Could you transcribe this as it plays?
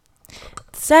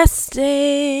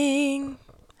Zesting.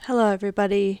 Hello,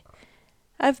 everybody.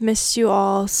 I've missed you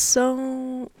all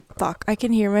so... Fuck, I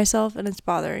can hear myself and it's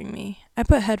bothering me. I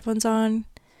put headphones on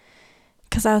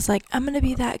because I was like, I'm gonna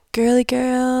be that girly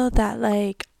girl that,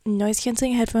 like,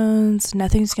 noise-canceling headphones.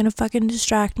 Nothing's gonna fucking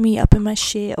distract me up in my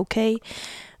shit, okay?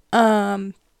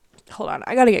 Hold on.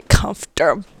 I gotta get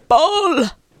comfortable.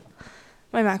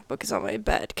 My MacBook is on my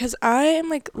bed because I am,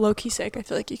 like, low-key sick. I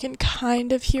feel like you can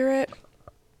kind of hear it.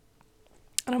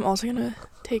 And I'm also gonna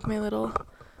take my little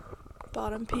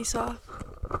bottom piece off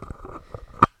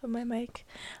of my mic.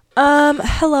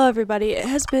 Hello everybody. It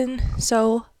has been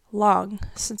so long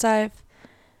since I've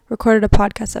recorded a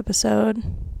podcast episode.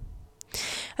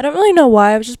 I don't really know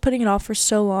why. I was just putting it off for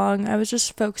so long. I was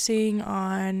just focusing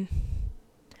on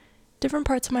different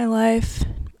parts of my life,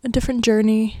 a different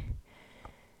journey,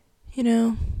 you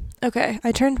know. Okay, I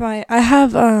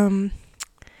have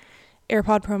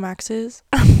AirPod Pro Maxes.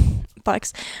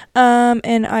 Flex.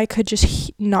 And I could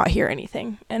just not hear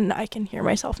anything, and I can hear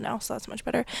myself now, so that's much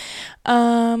better.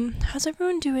 How's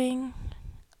everyone doing?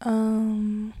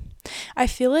 I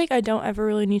feel like I don't ever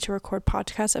really need to record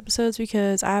podcast episodes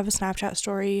because I have a Snapchat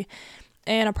story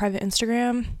and a private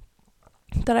Instagram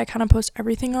that I kind of post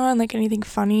everything on, like anything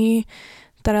funny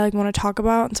that I like want to talk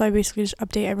about, and so I basically just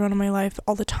update everyone in my life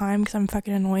all the time because I'm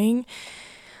fucking annoying.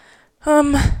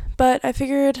 But I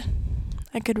figured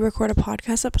I could record a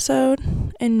podcast episode,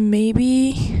 and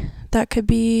maybe that could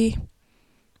be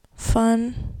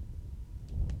fun.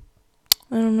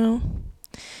 I don't know.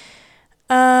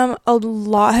 A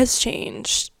lot has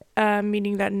changed,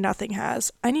 meaning that nothing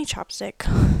has. I need chopstick.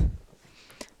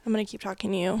 I'm gonna keep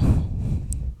talking to you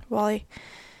while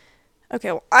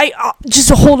okay, well, just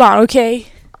hold on, okay?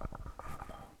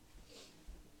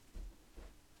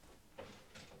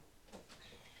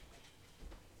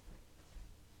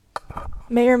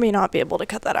 May or may not be able to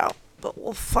cut that out, but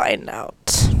we'll find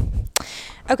out.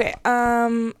 Okay,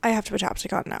 I have to put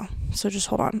chapstick on now, so just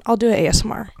hold on. I'll do an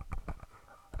ASMR.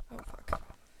 Oh, fuck.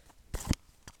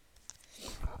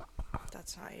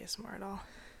 That's not ASMR at all.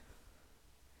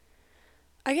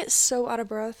 I get so out of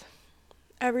breath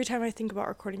every time I think about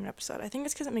recording an episode. I think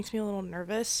it's because it makes me a little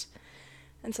nervous,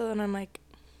 and so then I'm, like,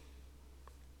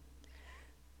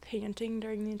 panting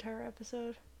during the entire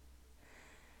episode.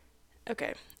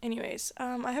 Okay, anyways,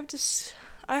 my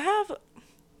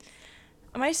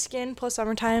skin plus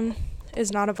summertime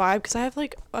is not a vibe because I have,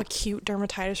 like, acute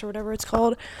dermatitis or whatever it's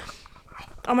called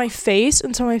on my face,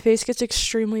 and so my face gets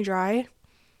extremely dry,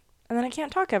 and then I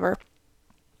can't talk ever.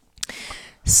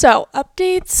 So,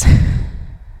 updates.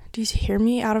 Do you hear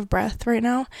me out of breath right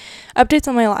now? Updates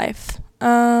on my life.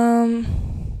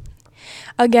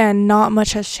 Again, not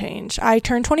much has changed. I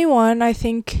turned 21. I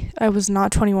think I was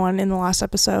not 21 in the last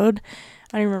episode.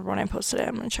 I don't remember when I posted it.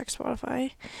 I'm going to check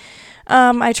Spotify.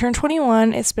 I turned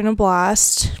 21. It's been a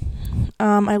blast.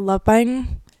 I love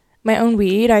buying my own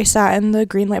weed. I sat in the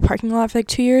green light parking lot for like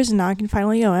 2 years, and now I can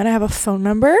finally go in. I have a phone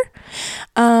number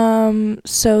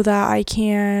so that I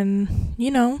can,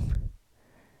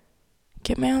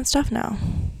 get my own stuff now.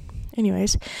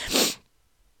 Anyways.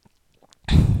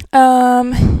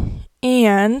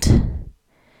 And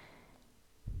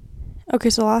okay,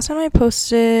 so the last time I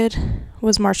posted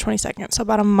was March 22nd, so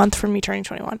about a month from me turning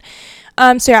 21.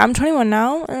 So yeah, I'm 21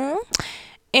 now,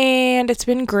 and it's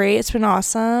been great. It's been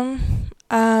awesome.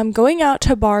 Going out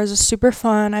to bars is super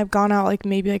fun. I've gone out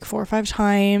maybe 4 or 5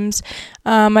 times.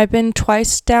 I've been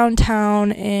twice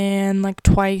downtown and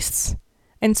twice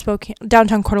in Spokane,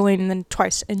 downtown Coeur d'Alene, and then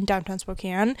twice in downtown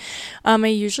Spokane. I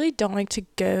usually don't like to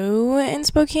go in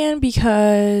Spokane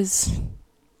because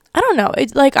I don't know.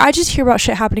 It's I just hear about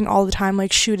shit happening all the time,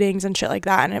 like shootings and shit like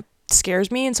that, and it scares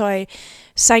me, and so I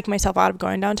psych myself out of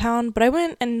going downtown. But I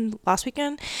went last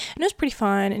weekend, and it was pretty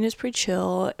fun, and it was pretty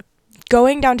chill.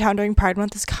 Going downtown during Pride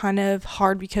Month is kind of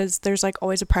hard because there's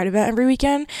always a Pride event every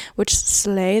weekend, which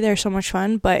slay. They're so much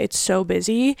fun, but it's so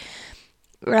busy.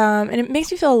 And it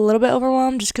makes me feel a little bit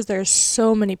overwhelmed just because there's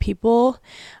so many people.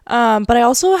 But I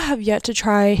also have yet to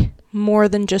try more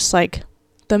than just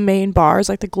the main bars,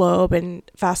 like the Globe and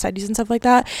Fast Eddies and stuff like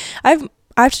that. I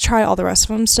have to try all the rest of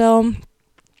them still.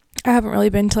 I haven't really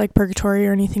been to Purgatory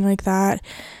or anything like that.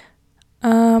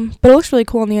 But it looks really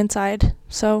cool on the inside.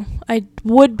 So I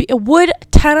would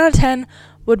 10 out of 10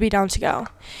 would be down to go.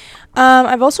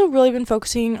 I've also really been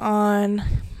focusing on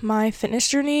my fitness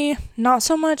journey, not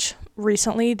so much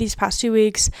recently, these past 2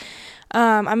 weeks.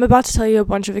 I'm about to tell you a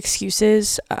bunch of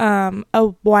excuses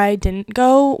of why I didn't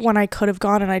go when I could have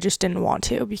gone, and I just didn't want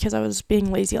to because I was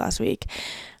being lazy last week.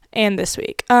 and this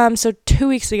week. So 2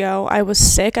 weeks ago, I was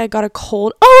sick. I got a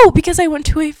cold. Oh, because I went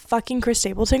to a fucking Chris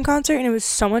Stapleton concert, and it was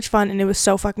so much fun, and it was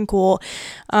so fucking cool.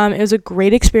 It was a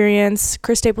great experience.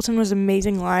 Chris Stapleton was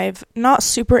amazing live. Not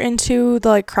super into the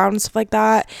like crowd and stuff like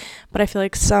that, but I feel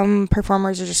like some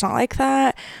performers are just not like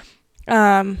that.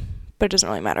 But it doesn't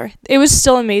really matter. It was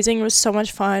still amazing. It was so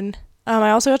much fun.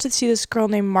 I also got to see this girl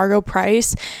named Margot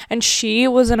Price, and she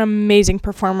was an amazing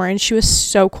performer, and she was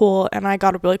so cool, and I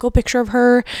got a really cool picture of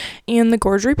her, and the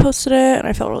Gorge reposted it, and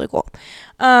I felt really cool.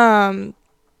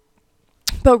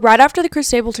 But right after the Chris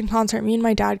Stapleton concert, me and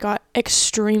my dad got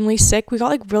extremely sick. We got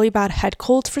like really bad head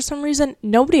colds for some reason.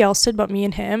 Nobody else did but me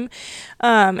and him.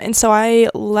 And so I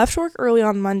left work early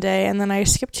on Monday, and then I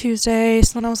skipped Tuesday.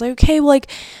 So then I was like, okay, well, like,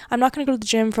 I'm not going to go to the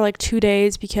gym for like 2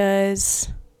 days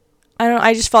because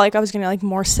I just felt like I was going to like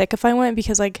more sick if I went,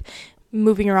 because like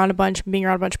moving around a bunch, being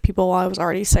around a bunch of people while I was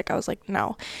already sick, I was like,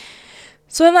 no.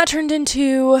 So then that turned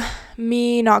into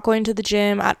me not going to the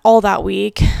gym at all that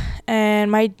week.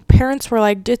 And my parents were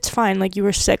like, it's fine, like, you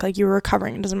were sick, like, you were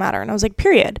recovering, it doesn't matter. And I was like,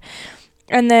 period.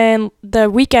 And then the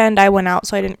weekend I went out,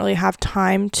 so I didn't really have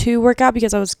time to work out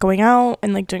because I was going out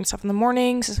and like doing stuff in the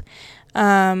mornings.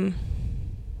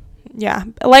 Yeah,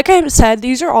 like I said,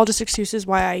 these are all just excuses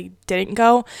why I didn't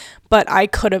go, but I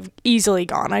could have easily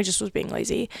gone. I just was being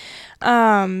lazy.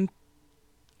 But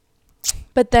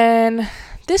then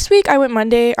this week I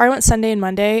went Sunday and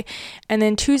Monday, and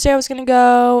then Tuesday I was gonna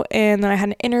go, and then I had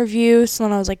an interview, so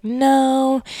then I was like,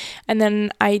 no, and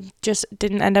then I just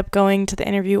didn't end up going to the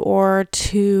interview or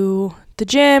to the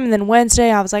gym. And then Wednesday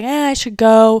I was like, I should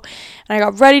go, and I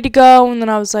got ready to go, and then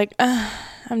I was like,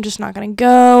 I'm just not gonna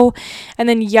go. And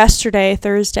then yesterday,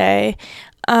 Thursday,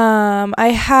 I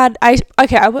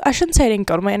shouldn't say I didn't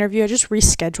go to my interview. I just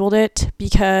rescheduled it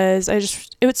because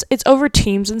it's over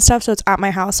Teams and stuff, so it's at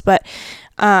my house. But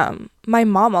my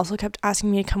mom also kept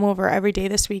asking me to come over every day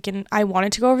this week, and I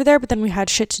wanted to go over there, but then we had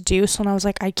shit to do, so I was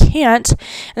like, I can't. And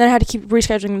then I had to keep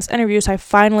rescheduling this interview, so I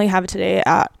finally have it today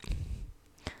at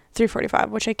 3:45,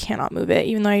 which I cannot move it,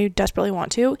 even though I desperately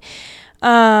want to.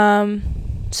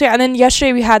 So yeah, and then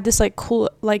yesterday we had this like cool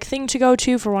like thing to go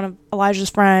to for one of Elijah's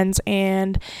friends,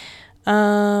 and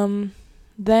then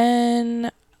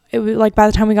it was like by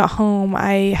the time we got home,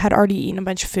 I had already eaten a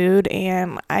bunch of food,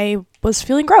 and I was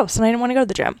feeling gross, and I didn't want to go to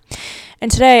the gym.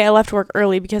 And today I left work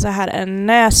early because I had a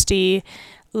nasty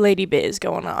lady biz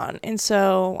going on, and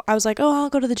so I was like, oh, I'll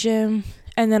go to the gym.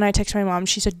 And then I texted my mom.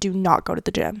 She said, do not go to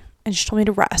the gym, and she told me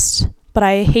to rest, but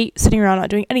I hate sitting around not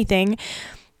doing anything.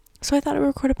 So I thought I would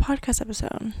record a podcast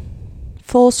episode.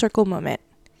 Full circle moment.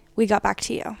 We got back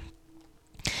to you.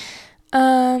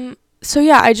 So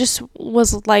yeah, I just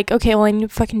was like, okay, well, I need to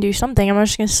fucking do something. I'm not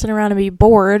just gonna sit around and be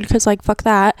bored, because like, fuck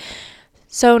that.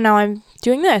 So now I'm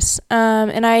doing this.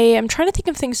 And I am trying to think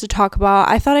of things to talk about.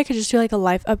 I thought I could just do like a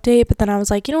life update, but then I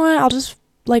was like, you know what? I'll just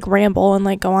like ramble and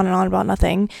like go on and on about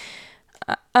nothing.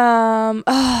 I'm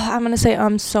gonna say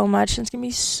so much. It's gonna be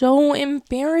so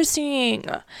embarrassing.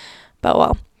 But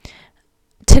well.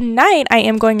 Tonight I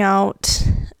am going out.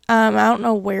 I don't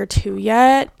know where to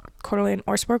yet. Coeur d'Alene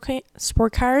or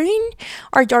Sportcarring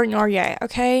or Darnorier,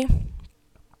 okay?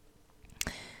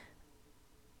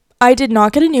 I did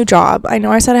not get a new job. I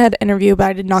know I said I had an interview, but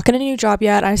I did not get a new job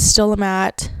yet. I still am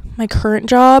at my current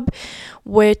job,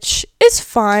 which is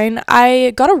fine.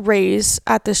 I got a raise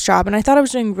at this job, and I thought I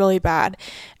was doing really bad.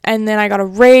 And then I got a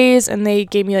raise, and they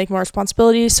gave me like more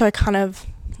responsibilities, so I kind of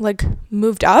like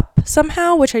moved up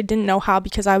somehow, which I didn't know how,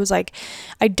 because I was like,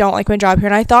 I don't like my job here,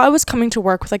 and I thought I was coming to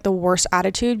work with like the worst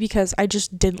attitude because I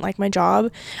just didn't like my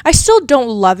job. I still don't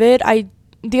love it.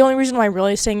 The only reason why I'm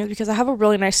really staying is because I have a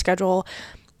really nice schedule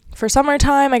for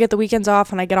summertime. I get the weekends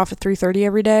off, and I get off at 3:30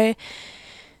 every day.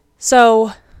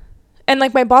 So, and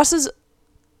like my boss is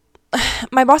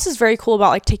very cool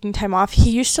about like taking time off. He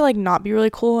used to like not be really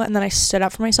cool, and then I stood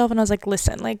up for myself, and I was like,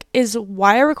 listen, like, is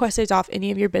why I request days off any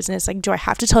of your business? Like, do I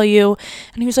have to tell you?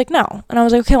 And he was like, no. And I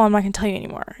was like, okay, well, I'm not gonna tell you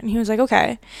anymore. And he was like,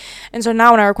 okay. And so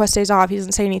now when I request days off, he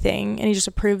doesn't say anything, and he just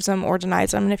approves them or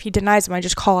denies them. And if he denies them, I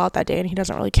just call out that day, and he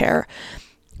doesn't really care.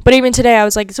 But even today I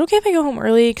was like, it's okay if I go home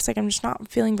early, because like I'm just not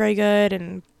feeling very good,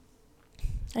 and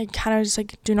I kind of just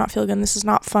like do not feel good, and this is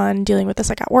not fun dealing with this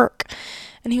like at work.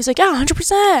 And he was like, yeah,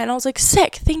 100%. And I was like,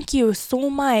 sick. Thank you so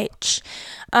much.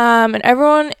 And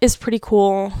everyone is pretty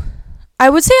cool. I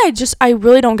would say I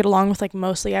really don't get along with like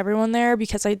mostly everyone there,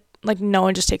 because no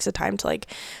one just takes the time to like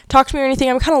talk to me or anything.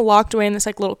 I'm kind of locked away in this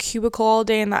like little cubicle all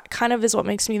day. And that kind of is what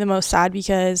makes me the most sad,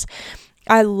 because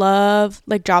I love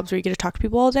like jobs where you get to talk to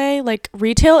people all day. Like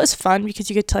retail is fun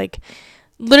because you get to like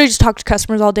literally just talk to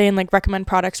customers all day and like recommend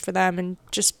products for them and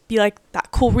just be like that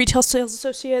cool retail sales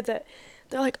associate that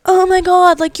they're like, oh my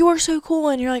god, like, you are so cool.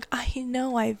 And you're like, I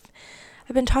know, I've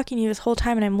been talking to you this whole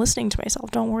time and I'm listening to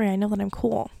myself. Don't worry, I know that I'm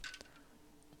cool.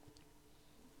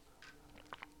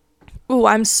 Ooh,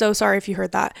 I'm so sorry if you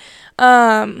heard that.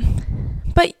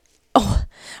 But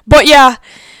yeah.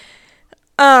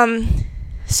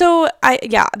 So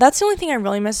that's the only thing I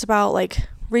really miss about like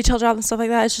retail jobs and stuff like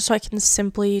that. It's just so I can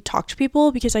simply talk to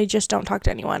people, because I just don't talk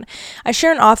to anyone. I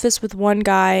share an office with one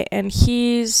guy and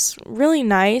he's really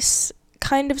nice,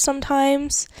 kind of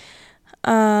sometimes.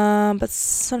 But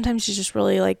sometimes he's just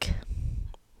really like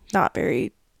not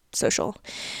very social.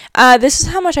 This is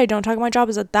how much I don't talk at my job,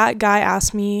 is that guy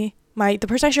asked me, the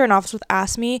person I share an office with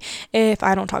asked me if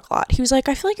I don't talk a lot. He was like,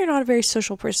 I feel like you're not a very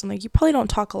social person. Like, you probably don't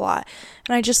talk a lot.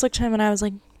 And I just looked at him and I was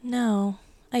like, no,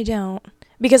 I don't.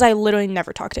 Because I literally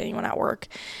never talk to anyone at work.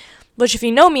 Which, if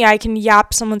you know me, I can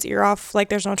yap someone's ear off like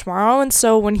there's no tomorrow. And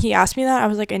so when he asked me that, I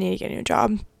was like, I need to get a new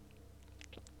job.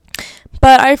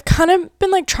 But I've kind of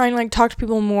been like trying to like talk to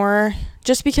people more,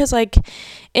 just because like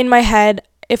in my head,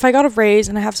 if I got a raise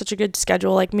and I have such a good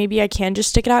schedule, like maybe I can just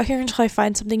stick it out here until I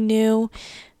find something new.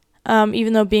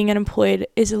 Even though being unemployed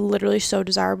is literally so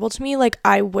desirable to me. Like,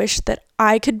 I wish that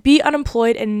I could be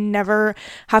unemployed and never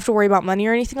have to worry about money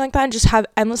or anything like that, and just have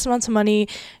endless amounts of money,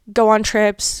 go on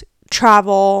trips,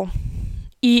 travel,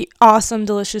 eat awesome,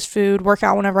 delicious food, work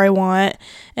out whenever I want,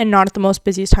 and not at the most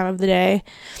busiest time of the day.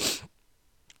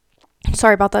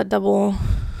 Sorry about that double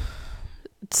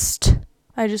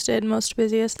I just did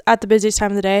at the busiest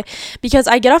time of the day, because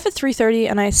I get off at 3:30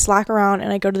 and I slack around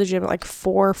and I go to the gym at like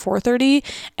 4:30,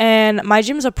 and my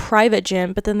gym is a private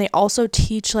gym, but then they also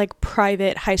teach like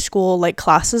private high school like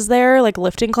classes there, like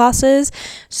lifting classes.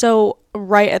 So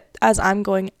as I'm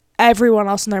going, everyone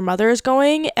else and their mother is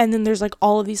going, and then there's like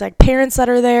all of these like parents that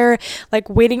are there like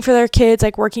waiting for their kids,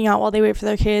 like working out while they wait for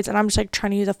their kids, and I'm just like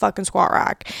trying to use a fucking squat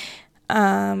rack.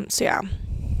 So yeah.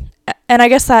 And I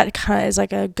guess that kind of is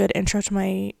like a good intro to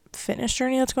my fitness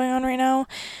journey that's going on right now.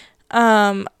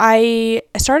 I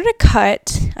started a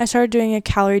cut. I started doing a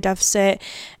calorie deficit,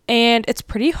 and it's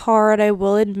pretty hard, I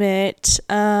will admit.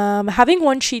 Having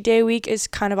one cheat day a week is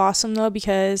kind of awesome though,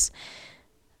 because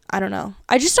I don't know,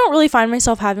 I just don't really find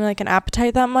myself having like an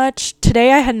appetite that much.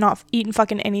 Today I had not eaten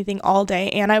fucking anything all day,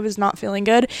 and I was not feeling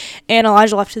good, and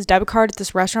Elijah left his debit card at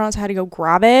this restaurant, so I had to go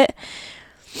grab it.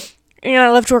 You know,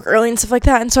 I left work early and stuff like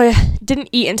that, and so I didn't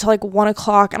eat until like 1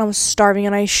 o'clock, and I was starving,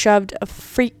 and I shoved a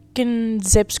freaking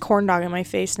Zips corn dog in my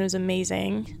face, and it was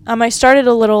amazing. I started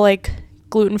a little like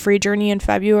gluten-free journey in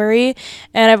February,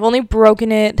 and I've only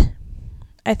broken it,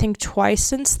 I think, twice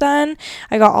since then.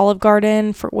 I got Olive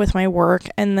Garden with my work,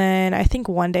 and then I think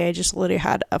one day I just literally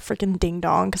had a freaking ding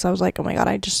dong, because I was like, oh my god,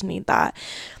 I just need that.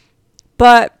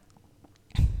 But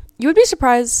you would be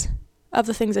surprised of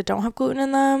the things that don't have gluten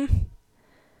in them.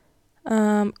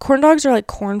 Corn dogs are like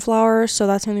corn flour, so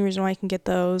that's the only reason why I can get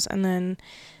those. And then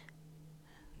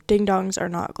ding dongs are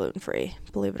not gluten-free,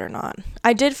 believe it or not.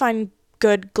 I did find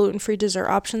good gluten-free dessert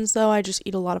options though. I just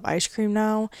eat a lot of ice cream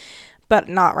now, but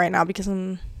not right now because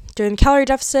I'm doing the calorie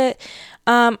deficit.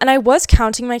 And I was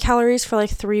counting my calories for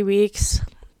like 3 weeks,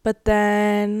 but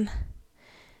then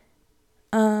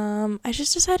I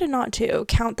just decided not to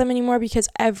count them anymore, because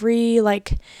every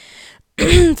like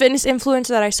fitness influencer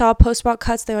that I saw post about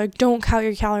cuts, they were like, don't count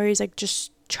your calories, like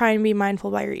just try and be mindful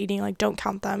about your eating, like don't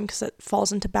count them because it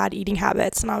falls into bad eating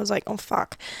habits. And I was like, oh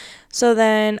fuck. So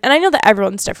then, and I know that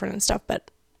everyone's different and stuff, but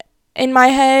in my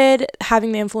head,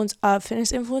 having the influence of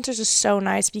fitness influencers is so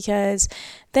nice, because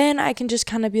then I can just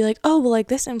kind of be like, oh well, like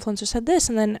this influencer said this,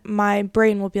 and then my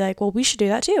brain will be like, well, we should do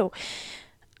that too.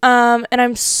 And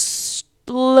I'm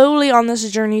slowly on this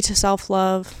journey to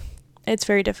self-love. It's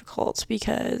very difficult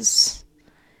because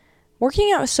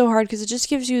working out is so hard, because it just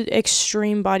gives you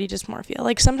extreme body dysmorphia.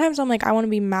 Like sometimes I'm like, I want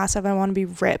to be massive, I want to be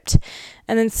ripped,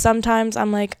 and then sometimes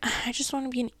I'm like, I just want to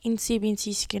be an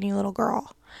incy skinny little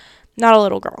girl. Not a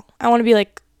little girl. I want to be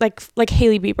like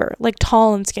Hailey Bieber, like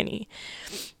tall and skinny.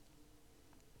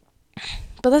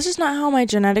 But that's just not how my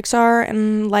genetics are,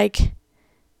 and like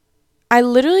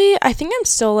I think I'm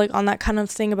still like on that kind of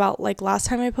thing about like last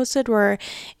time I posted, where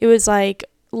it was like,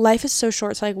 life is so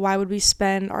short, so like why would we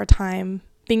spend our time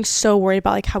being so worried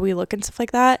about like how we look and stuff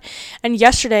like that. And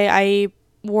yesterday I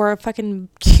wore a fucking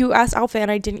cute ass outfit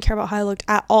and I didn't care about how I looked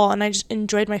at all, and I just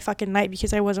enjoyed my fucking night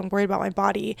because I wasn't worried about my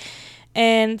body.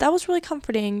 And that was really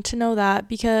comforting to know that,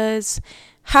 because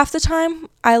half the time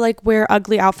I like wear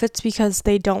ugly outfits because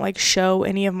they don't like show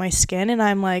any of my skin, and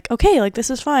I'm like, okay, like this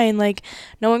is fine, like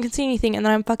no one can see anything, and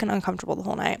then I'm fucking uncomfortable the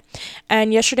whole night.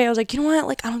 And yesterday I was like, you know what,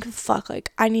 like I don't give a fuck,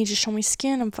 like I need to show my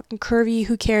skin, I'm fucking curvy,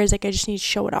 who cares, like I just need to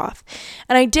show it off.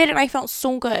 And I did, and I felt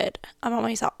so good about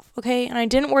myself, okay? And I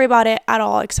didn't worry about it at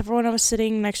all, except for when I was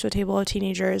sitting next to a table of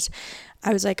teenagers.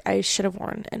 I was like, I should have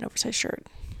worn an oversized shirt,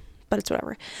 but it's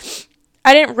whatever.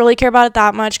 I didn't really care about it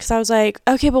that much, because I was like,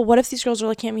 okay, but what if these girls are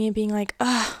looking at me and being like,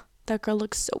 that girl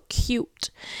looks so cute.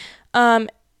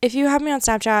 If you have me on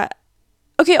Snapchat,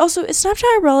 okay, also, is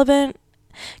Snapchat irrelevant?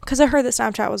 Because I heard that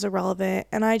Snapchat was irrelevant,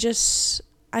 and I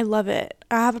love it.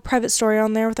 I have a private story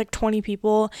on there with like 20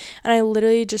 people, and I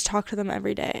literally just talk to them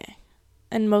every day.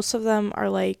 And most of them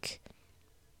are like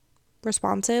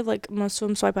responsive, like most of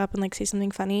them swipe up and like say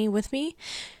something funny with me.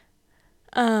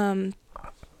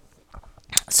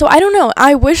 So I don't know.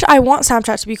 I want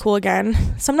Snapchat to be cool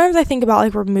again. Sometimes I think about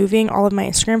like removing all of my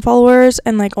Instagram followers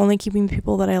and like only keeping the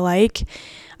people that I like.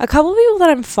 A couple of people that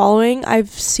I'm following, I've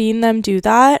seen them do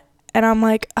that, and I'm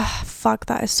like, fuck,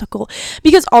 that is so cool.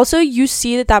 Because also you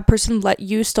see that person let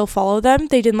you still follow them.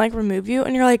 They didn't like remove you,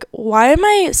 and you're like, why am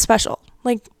I special?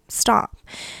 Like, stop.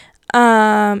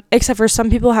 Except for some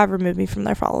people have removed me from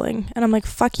their following, and I'm like,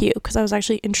 fuck you, because I was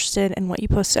actually interested in what you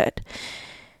posted.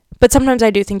 But sometimes I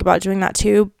do think about doing that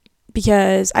too,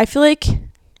 because I feel like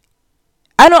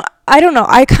I don't know.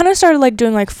 I kind of started like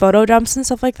doing like photo dumps and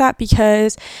stuff like that,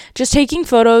 because just taking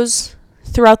photos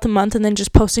throughout the month and then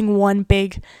just posting one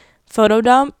big photo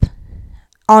dump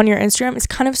on your Instagram is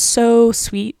kind of so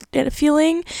sweet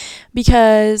feeling,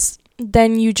 because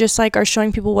then you just like are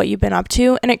showing people what you've been up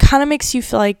to, and it kind of makes you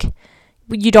feel like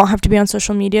you don't have to be on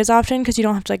social media as often, because you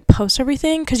don't have to like post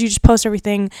everything, because you just post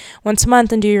everything once a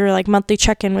month and do your like monthly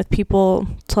check-in with people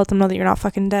to let them know that you're not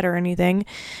fucking dead or anything.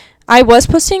 I was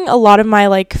posting a lot of my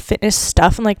like fitness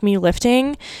stuff and like me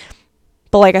lifting,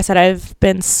 but like I said, I've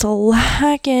been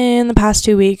slacking the past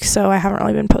 2 weeks, so I haven't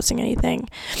really been posting anything.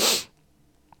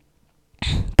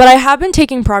 But I have been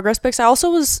taking progress pics. I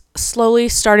also was slowly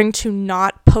starting to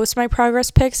not post my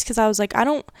progress pics, because I was like, I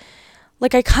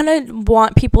kind of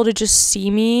want people to just see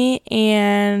me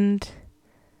and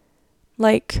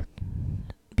like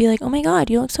be like, oh my god,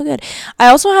 you look so good. I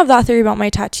also have that theory about my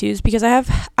tattoos, because I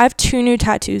have 2 new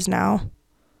tattoos now.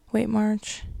 Wait,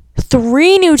 March.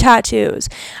 3 new tattoos.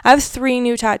 I have 3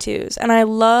 new tattoos, and I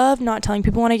love not telling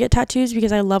people when I get tattoos,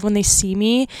 because I love when they see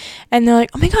me and they're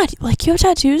like, oh my god, like you have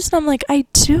tattoos? And I'm like, I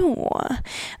do. And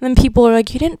then people are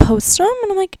like, you didn't post them?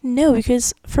 And I'm like, no,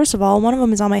 because first of all, one of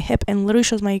them is on my hip and literally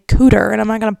shows my cooter, and I'm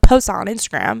not gonna post that on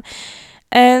Instagram.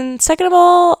 And second of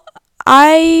all,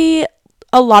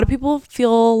 a lot of people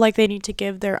feel like they need to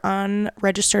give their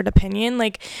unregistered opinion.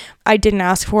 Like, I didn't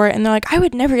ask for it, and they're like, I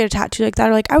would never get a tattoo like that,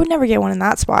 or like, I would never get one in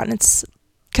that spot. And it's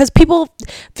because people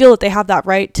feel that they have that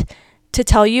right to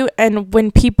tell you, and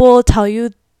when people tell you,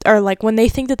 or like when they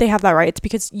think that they have that right, it's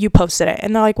because you posted it.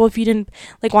 And they're like, well, if you didn't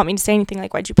like want me to say anything,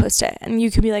 like, why'd you post it? And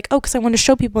you could be like, oh, because I want to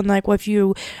show people. And they're like, well, if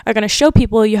you are going to show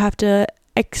people, you have to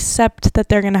accept that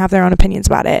they're going to have their own opinions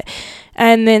about it.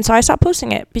 And then so I stopped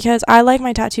posting it, because I like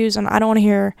my tattoos and I don't want to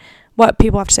hear what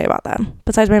people have to say about them,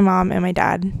 besides my mom and my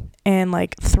dad and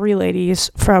like 3 ladies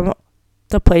from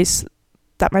the place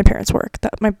that my parents work,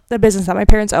 the business that my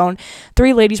parents own.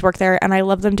 3 ladies work there, and I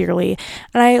love them dearly,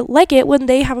 and I like it when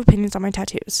they have opinions on my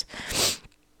tattoos.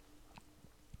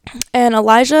 And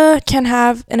Elijah can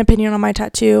have an opinion on my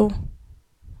tattoo,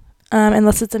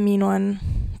 unless it's a mean one,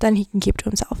 then he can keep to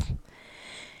himself.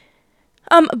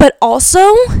 But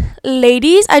also,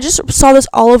 ladies, I just saw this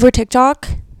all over TikTok.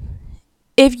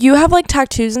 If you have like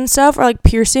tattoos and stuff, or like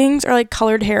piercings, or like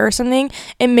colored hair or something,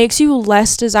 it makes you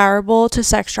less desirable to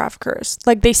sex traffickers.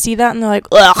 Like, they see that and they're like,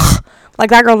 ugh, like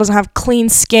that girl doesn't have clean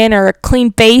skin or a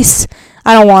clean face,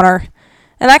 I don't want her.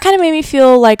 And that kind of made me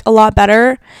feel like a lot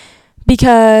better,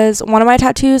 because one of my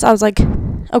tattoos, I was like,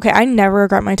 okay, I never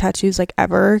regret my tattoos like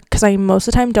ever, because I most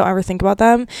of the time don't ever think about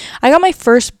them. I got my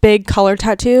first big color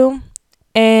tattoo,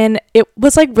 and it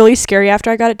was like really scary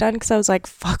after I got it done, because I was like,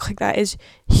 fuck, like that is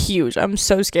huge, I'm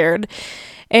so scared.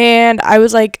 And I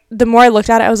was like, the more I looked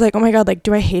at it, I was like, oh my god, like,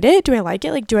 do I hate it, do I like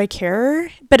it, like, do I care?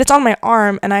 But it's on my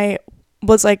arm, and I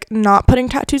was like not putting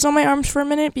tattoos on my arms for a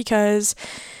minute, because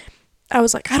I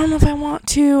was like, I don't know if I want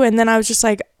to. And then I was just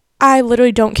like, I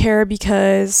literally don't care,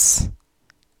 because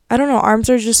I don't know, arms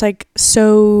are just like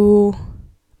so,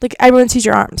 like, everyone sees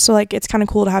your arms, so like it's kind of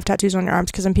cool to have tattoos on your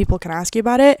arms, because then people can ask you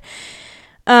about it.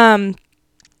 And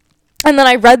then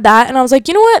I read that, and I was like,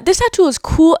 you know what? This tattoo is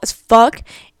cool as fuck,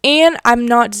 And I'm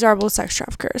not desirable with sex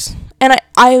traffickers. And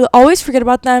I always forget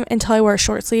about them until I wear a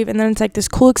short sleeve. And then it's like this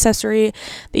cool accessory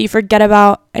that you forget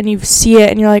about and you see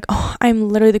it and you're like, oh, I'm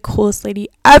literally the coolest lady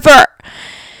ever.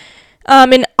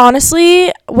 And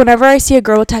honestly, whenever I see a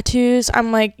girl with tattoos,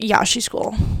 I'm like, yeah, she's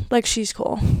cool. Like, she's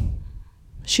cool.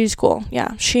 She's cool.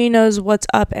 Yeah. She knows what's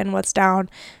up and what's down.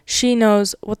 She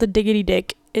knows what the diggity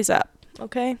dick is up.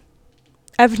 Okay?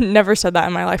 I've never said that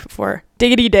in my life before.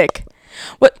 Diggity dick.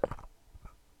 What?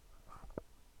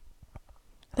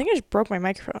 I think I just broke my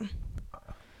microphone.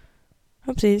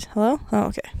 Oopsies. Hello? Oh,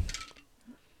 okay.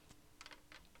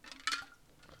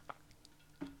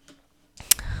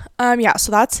 Yeah,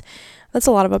 so that's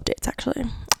a lot of updates actually.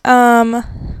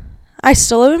 I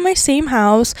still live in my same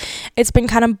house. It's been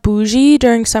kind of bougie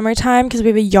during summertime because we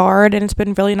have a yard, and it's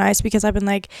been really nice because I've been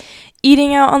like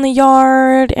eating out on the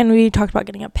yard, and we talked about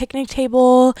getting a picnic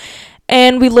table.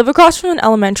 And we live across from an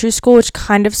elementary school, which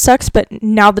kind of sucks, but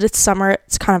now that it's summer,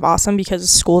 it's kind of awesome because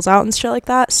school's out and shit like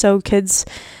that. So kids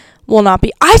will not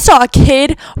be. I saw a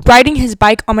kid riding his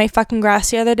bike on my fucking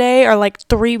grass the other day, or like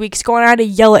 3 weeks ago, and I had to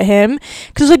yell at him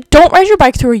because like, don't ride your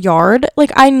bike through a yard.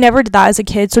 Like, I never did that as a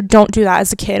kid, so don't do that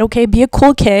as a kid. Okay, be a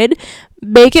cool kid.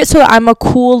 Make it so that I'm a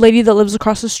cool lady that lives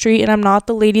across the street and I'm not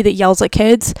the lady that yells at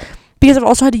kids, because I've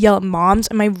also had to yell at moms,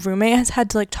 and my roommate has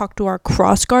had to like talk to our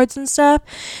cross guards and stuff,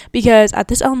 because at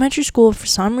this elementary school, for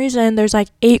some reason, there's like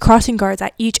 8 crossing guards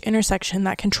at each intersection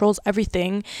that controls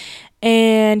everything.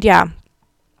 And yeah,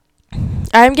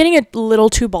 I'm getting a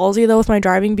little too ballsy though with my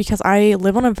driving because I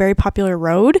live on a very popular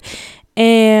road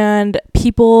and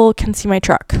people can see my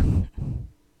truck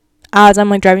as I'm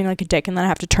like driving like a dick, and then I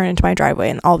have to turn into my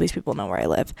driveway and all these people know where I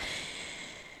live.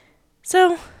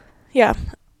 So yeah.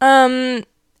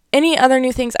 Any other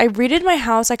new things? I redid my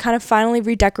house. I kind of finally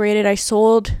redecorated. I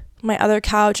sold my other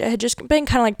couch. It had just been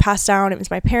kind of like passed down. It was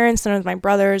my parents, then it was my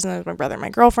brothers, and then it was my brother and my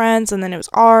girlfriend's, and then it was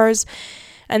ours.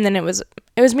 And then it was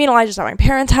me and Elijah's at my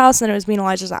parents' house, and then it was me and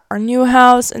Elijah's at our new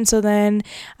house. And so then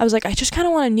I was like, I just kind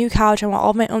of want a new couch. I want all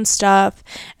of my own stuff.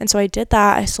 And so I did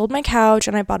that. I sold my couch,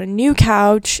 and I bought a new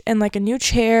couch and like a new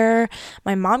chair.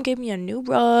 My mom gave me a new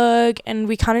rug, and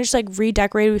we kind of just like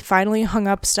redecorated. We finally hung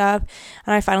up stuff,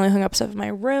 and I finally hung up stuff in my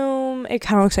room. It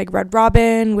kind of looks like Red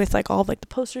Robin with like all of like the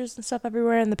posters and stuff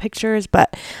everywhere and the pictures,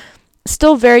 but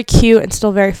still very cute and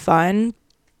still very fun.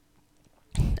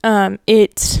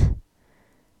 It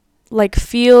like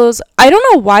feels, I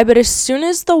don't know why, but as soon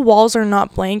as the walls are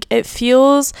not blank, it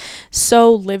feels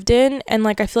so lived in. And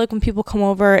like, I feel like when people come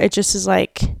over, it just is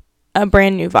like a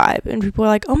brand new vibe, and people are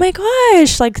like, oh my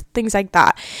gosh, like things like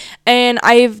that. And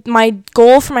my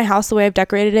goal for my house, the way I've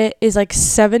decorated it, is like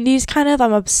 70s kind of.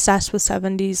 I'm obsessed with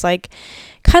 70s, like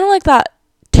kind of like that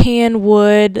tan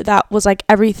wood that was like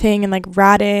everything and like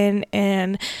rattan.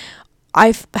 And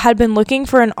I had been looking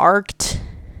for an arched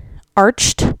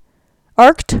orchard,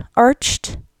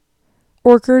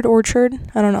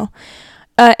 I don't know,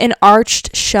 an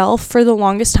arched shelf for the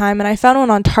longest time, and I found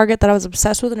one on Target that I was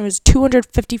obsessed with, and it was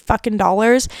 $250 fucking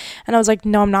dollars, and I was like,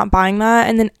 no, I'm not buying that.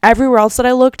 And then everywhere else that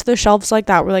I looked, the shelves like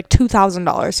that were like $2,000,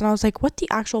 and I was like, what the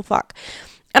actual fuck?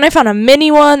 And I found a mini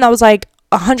one that was like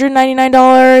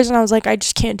 $199, and I was like, I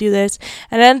just can't do this.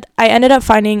 And then I ended up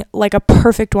finding like a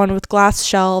perfect one with glass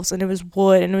shelves, and it was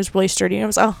wood, and it was really sturdy, and it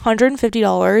was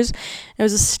 $150. It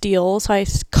was a steal, so I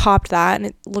copped that, and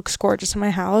it looks gorgeous in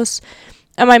my house.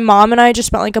 And my mom and I just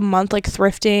spent like a month like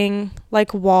thrifting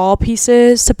like wall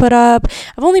pieces to put up.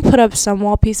 I've only put up some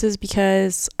wall pieces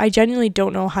because I genuinely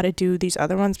don't know how to do these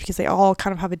other ones because they all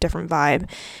kind of have a different vibe.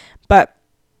 But,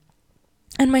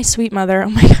 and my sweet mother, oh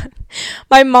my god,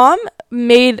 my mom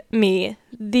made me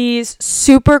these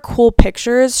super cool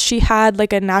pictures. She had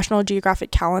like a National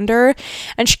Geographic calendar,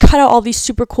 and she cut out all these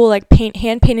super cool like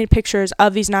hand painted pictures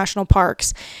of these national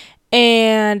parks,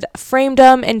 and framed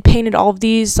them and painted all of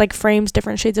these like frames,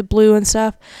 different shades of blue and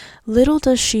stuff. Little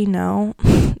does she know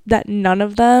that none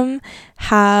of them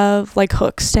have like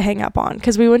hooks to hang up on,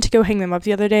 because we went to go hang them up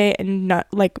the other day, and none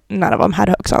of them had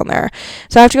hooks on there.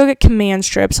 So I have to go get command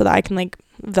strips so that I can like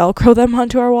Velcro them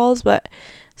onto our walls. But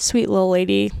sweet little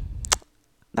lady,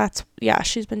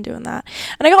 she's been doing that.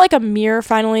 And I got like a mirror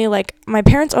finally. Like, my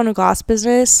parents own a glass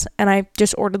business, and I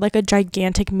just ordered like a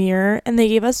gigantic mirror, and they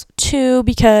gave us 2,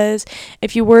 because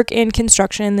if you work in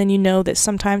construction, then you know that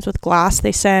sometimes with glass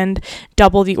they send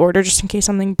double the order just in case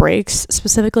something breaks,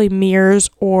 specifically mirrors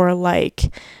or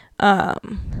like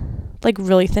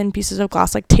really thin pieces of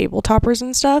glass, like table toppers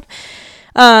and stuff.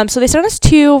 So they sent us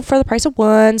 2 for the price of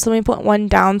 1, so then we put 1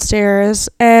 downstairs,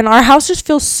 and our house just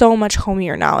feels so much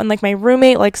homier now. And like, my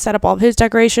roommate like set up all of his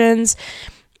decorations,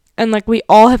 and like we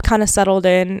all have kind of settled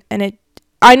in, and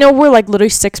I know we're like literally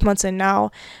 6 months in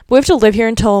now, but we have to live here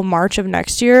until March of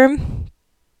next year.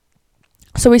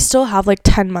 So we still have like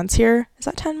 10 months here. Is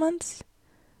that 10 months?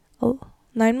 Oh,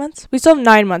 9 months? We still have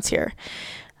 9 months here.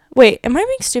 Wait, am I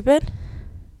being stupid?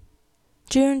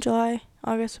 June, July,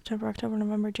 August, September, October,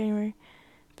 November, January,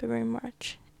 February,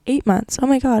 March. 8 months. Oh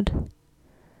my god.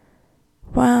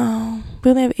 Wow. We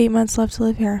only have 8 months left to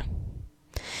live here.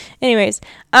 Anyways,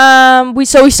 we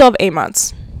still have 8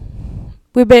 months.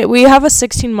 We have a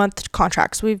 16-month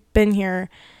contract, so we've been here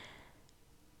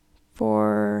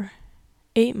for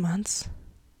 8 months.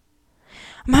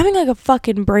 I'm having like a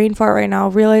fucking brain fart right now,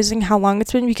 realizing how long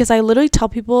it's been, because I literally tell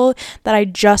people that I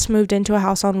just moved into a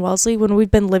house on Wellesley when we've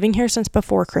been living here since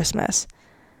before Christmas.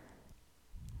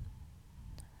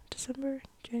 December,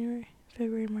 January,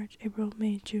 February, March, April,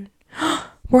 May, June.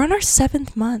 We're on our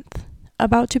 7th month,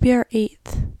 about to be our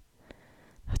 8th.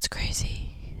 That's crazy.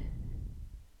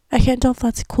 I can't tell if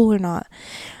that's cool or not.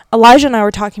 Elijah and I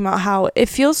were talking about how it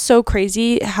feels so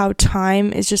crazy how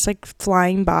time is just like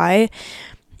flying by.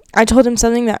 I told him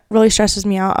something that really stresses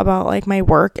me out about like my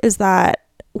work is that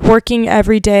working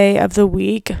every day of the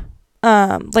week,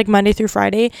 like Monday through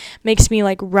Friday, makes me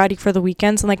like ready for the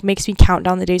weekends and like makes me count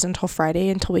down the days until Friday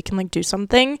until we can like do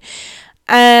something.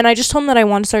 And I just told him that I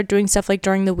want to start doing stuff like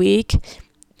during the week.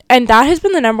 And that has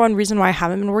been the number one reason why I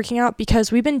haven't been working out, because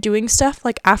we've been doing stuff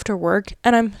like after work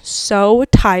and I'm so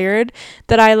tired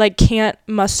that I like can't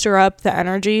muster up the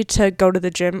energy to go to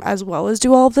the gym as well as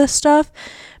do all of this stuff,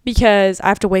 because I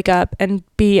have to wake up and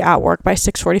be at work by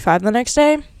 6:45 the next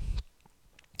day.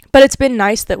 But it's been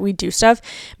nice that we do stuff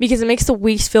because it makes the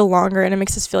weeks feel longer and it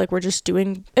makes us feel like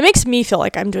it makes me feel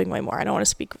like I'm doing way more. I don't want to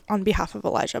speak on behalf of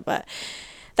Elijah, but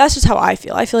that's just how I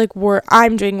feel. I feel like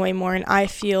I'm doing way more, and I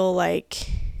feel like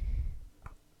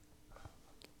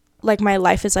my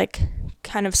life is like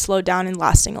kind of slowed down and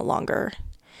lasting longer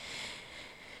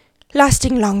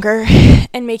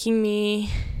and making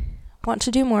me want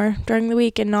to do more during the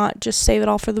week and not just save it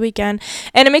all for the weekend.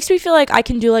 And it makes me feel like I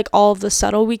can do like all of the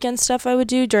subtle weekend stuff I would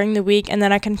do during the week, and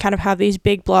then I can kind of have these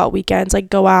big blowout weekends, like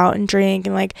go out and drink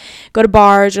and like go to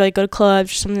bars or like go to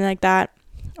clubs or something like that,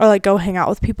 or like go hang out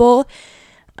with people.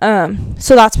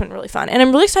 So that's been really fun, and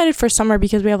I'm really excited for summer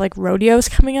because we have like rodeos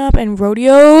coming up, and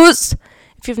rodeos,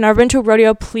 if you've never been to a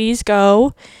rodeo, please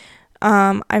go.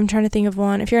 I'm trying to think of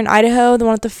one. If you're in Idaho, the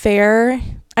one at the fair,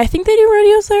 I think they do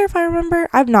rodeos there if I remember.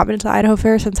 I've not been to the Idaho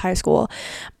Fair since high school,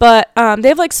 but they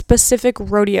have like specific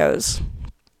rodeos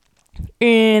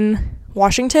in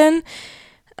Washington,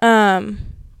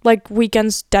 like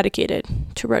weekends dedicated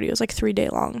to rodeos, like 3-day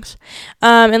longs.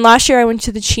 And last year I went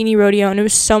to the Cheney Rodeo and it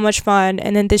was so much fun.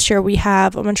 And then this year we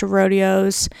have a bunch of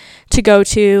rodeos to go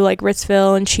to, like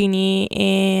Ritzville and Cheney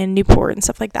and Newport and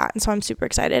stuff like that. And so I'm super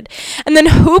excited. And then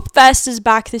Hoop Fest is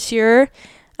back this year,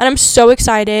 and I'm so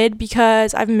excited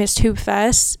because I've missed Hoop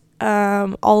Fest.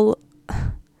 All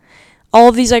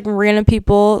of these like random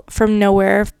people from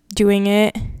nowhere doing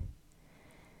it.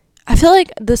 I feel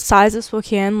like the size of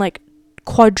Spokane like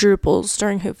quadruples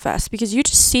during Hoop Fest, because you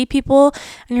just see people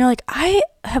and you're like, I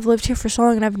have lived here for so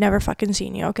long and I've never fucking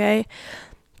seen you, okay?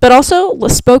 But also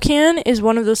Spokane is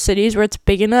one of those cities where it's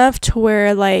big enough to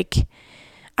where like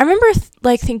I remember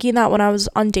thinking that when I was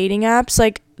on dating apps,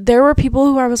 like there were people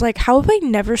who I was like, how have I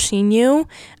never seen you?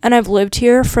 And I've lived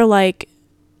here for like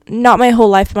not my whole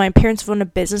life, but my parents have owned a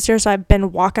business here, so I've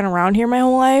been walking around here my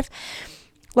whole life.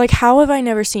 Like, how have I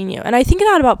never seen you? And I think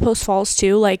that about Post Falls,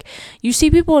 too. Like, you see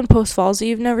people in Post Falls that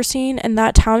you've never seen, and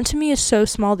that town, to me, is so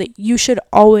small that you should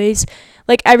always,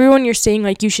 like, everyone you're seeing,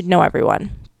 like, you should know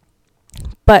everyone.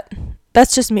 But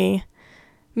that's just me.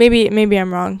 Maybe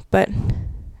I'm wrong, but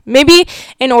maybe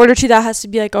in order to, that has to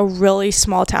be, like, a really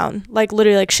small town. Like,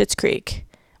 literally, like, Schitt's Creek.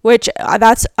 Which,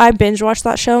 I binge-watched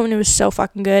that show, and it was so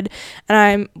fucking good. And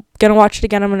I'm gonna watch it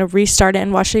again. I'm gonna restart it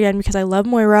and watch it again because I love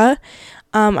Moira.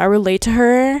 I relate to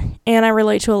her, and I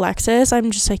relate to Alexis.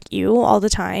 I'm just like you all the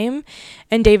time.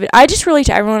 And David, I just relate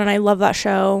to everyone, and I love that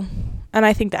show. And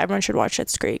I think that everyone should watch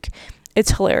Schitt's Creek.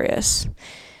 It's hilarious.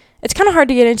 It's kind of hard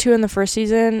to get into in the first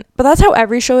season, but that's how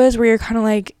every show is, where you're kind of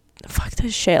like, fuck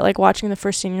this shit. Like, watching the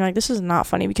first season, you're like, this is not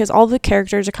funny, because all the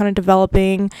characters are kind of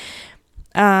developing.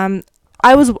 I'm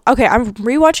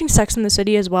rewatching Sex and the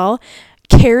City as well.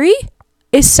 Carrie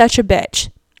is such a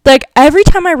bitch. Like, every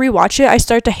time I rewatch it, I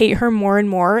start to hate her more and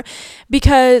more,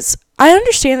 because I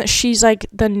understand that she's, like,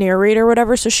 the narrator or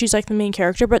whatever, so she's, like, the main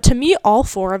character, but to me, all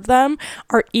four of them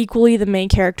are equally the main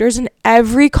characters, and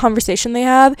every conversation they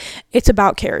have, it's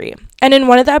about Carrie. And in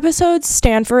one of the episodes,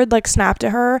 Stanford, like, snapped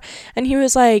at her, and he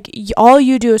was like, all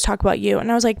you do is talk about you.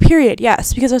 And I was like, period,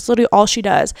 yes, because that's literally all she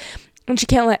does. And she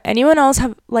can't let anyone else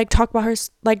have talk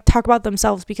about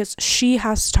themselves, because she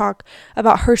has to talk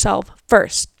about herself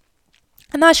first.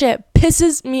 And that shit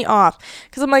pisses me off,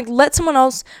 because I'm like, let someone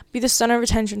else be the center of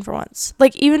attention for once.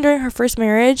 Like, even during her first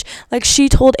marriage, like, she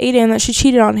told Aiden that she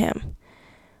cheated on him.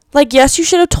 Like, yes, you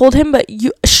should have told him, but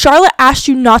Charlotte asked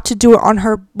you not to do it on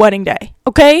her wedding day,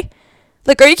 okay?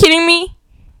 Like, are you kidding me?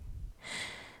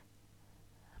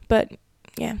 But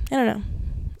yeah, I don't know.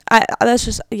 That's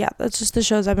just the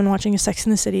shows I've been watching is Sex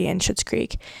and the City and Schitt's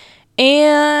Creek.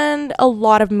 And a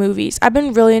lot of movies. I've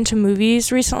been really into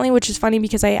movies recently, which is funny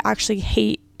because I actually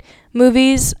hate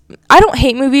movies. I don't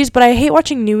hate movies, but I hate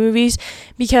watching new movies,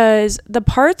 because the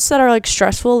parts that are like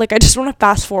stressful, like I just want to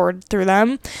fast forward through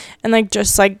them and like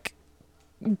just like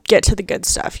get to the good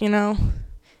stuff, you know?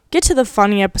 Get to the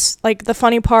funny like the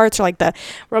funny parts, or like the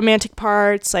romantic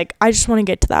parts. Like, I just want to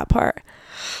get to that part.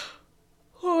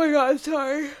 Oh my god,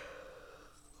 sorry.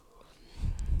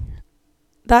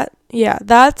 That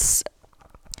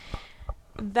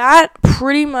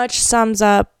pretty much sums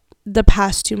up the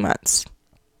past 2 months.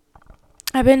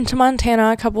 I've been to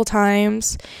Montana a couple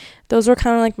times. Those were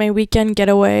kind of like my weekend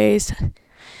getaways.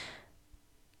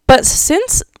 But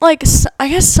since, like, I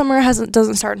guess summer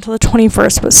doesn't start until the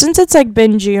 21st, but since it's like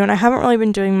been June, I haven't really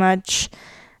been doing much,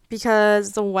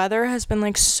 because the weather has been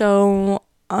like so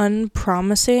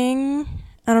unpromising.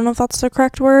 I don't know if that's the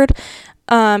correct word.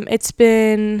 It's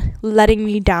been letting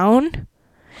me down,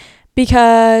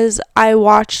 because I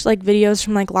watched like videos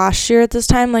from like last year at this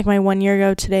time, like my 1 year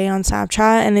ago today on Snapchat,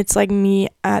 and it's like me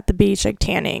at the beach, like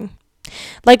tanning.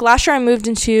 Like last year I moved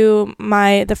into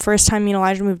the first time me and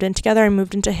Elijah moved in together, I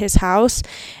moved into his house,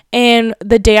 and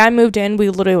the day I moved in, we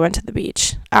literally went to the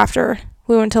beach after.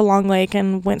 We went to Long Lake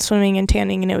and went swimming and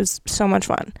tanning, and it was so much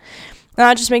fun. And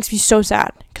that just makes me so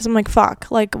sad, because I'm like, fuck,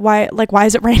 why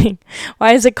is it raining?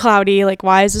 Why is it cloudy? Like,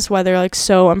 why is this weather like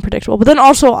so unpredictable? But then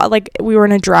also, like, we were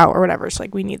in a drought or whatever, so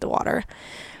like we need the water.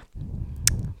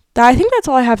 I think that's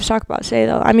all I have to talk about today,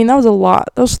 though. I mean, that was a lot.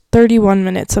 That was 31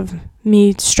 minutes of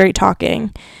me straight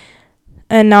talking,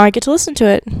 and now I get to listen to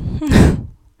it.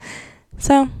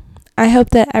 So I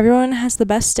hope that everyone has the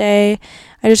best day.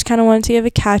 I just kind of wanted to give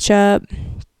a catch up.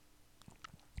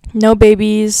 No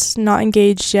babies, not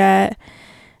engaged yet,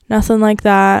 nothing like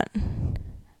that. I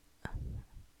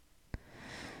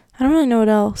don't really know what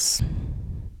else.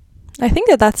 I think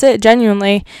that's it,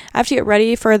 genuinely. I have to get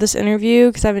ready for this interview,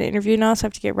 because I have an interview now, so I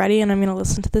have to get ready, and I'm going to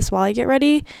listen to this while I get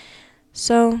ready.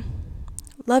 So,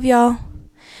 love y'all.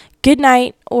 Good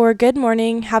night, or good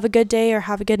morning. Have a good day, or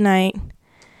have a good night.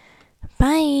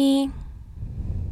 Bye.